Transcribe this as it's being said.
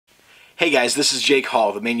Hey guys, this is Jake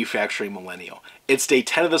Hall, the Manufacturing Millennial. It's day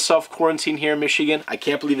 10 of the self-quarantine here in Michigan. I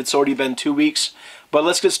can't believe it's already been 2 weeks, but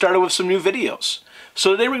let's get started with some new videos.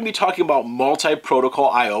 So today we're going to be talking about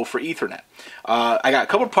multi-protocol I/O for Ethernet. I got a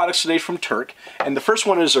couple of products today from Turck, and the first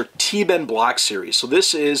one is our T-Ben block series. So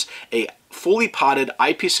this is a fully potted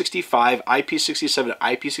IP65, IP67,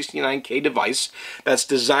 IP69K device that's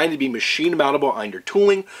designed to be machine mountable on your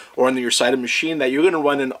tooling or on your side of machine that you're going to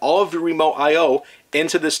run in all of your remote I/O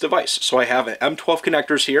into this device. So I have an M12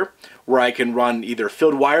 connectors here where I can run either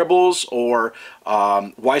filled wireables or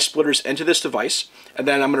Y splitters into this device, and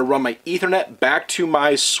then I'm going to run my Ethernet back to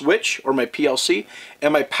my switch or my PLC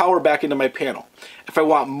and my power back into my panel. If I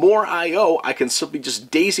want more I/O, I can simply just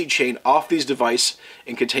daisy chain off these devices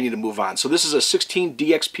and continue to move on. So this is a 16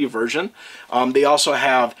 DXP version. They also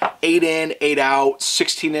have 8 in, 8 out,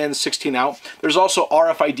 16 in, 16 out. There's also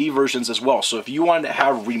RFID versions as well. So if you want to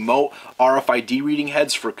have remote RFID reading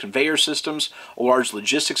heads for conveyor systems or large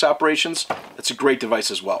logistics operations, that's a great device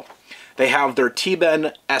as well. They have their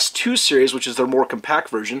T-Ben S2 series, which is their more compact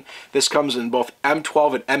version. This comes in both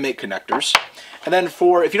M12 and M8 connectors. And then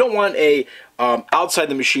if you don't want a outside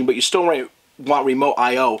the machine, but you still want remote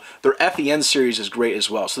I/O, their FEN series is great as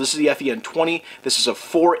well. So this is the FEN 20. This is a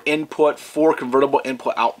 4 convertible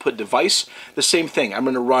input output device. The same thing. I'm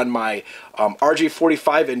going to run my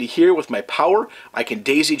RJ45 into here with my power. I can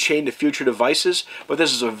daisy chain to future devices, but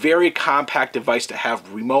this is a very compact device to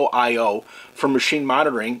have remote I/O for machine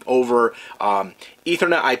monitoring over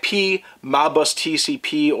Ethernet IP, Modbus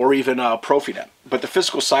TCP, or even Profinet. But the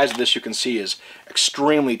physical size of this, you can see, is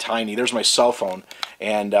extremely tiny. There's my cell phone,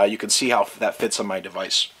 and you can see how that fits on my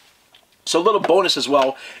device. So a little bonus as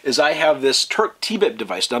well is I have this Turck T-BIP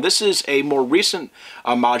device. Now this is a more recent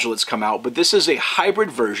module that's come out, but this is a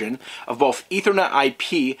hybrid version of both Ethernet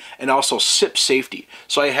IP and also SIP safety.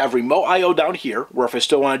 So I have remote I/O down here, where if I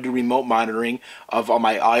still want to do remote monitoring of all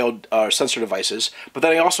my I/O sensor devices, but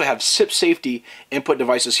then I also have SIP safety input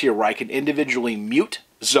devices here where I can individually mute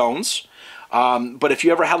zones. But if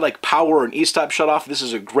you ever had like power or an e-stop shut off, this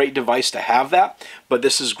is a great device to have that. But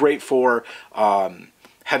this is great for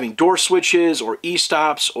having door switches or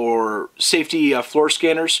e-stops or safety floor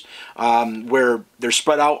scanners where they're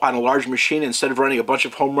spread out on a large machine. Instead of running a bunch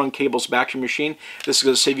of home run cables back to your machine, this is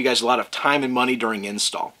going to save you guys a lot of time and money during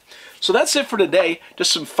install. So that's it for today.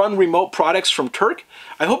 Just some fun remote products from Turck.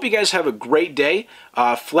 I hope you guys have a great day.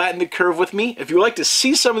 Flatten the curve with me. If you would like to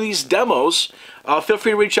see some of these demos, feel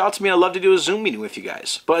free to reach out to me. I'd love to do a Zoom meeting with you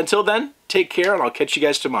guys. But until then, take care, and I'll catch you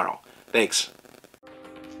guys tomorrow. Thanks.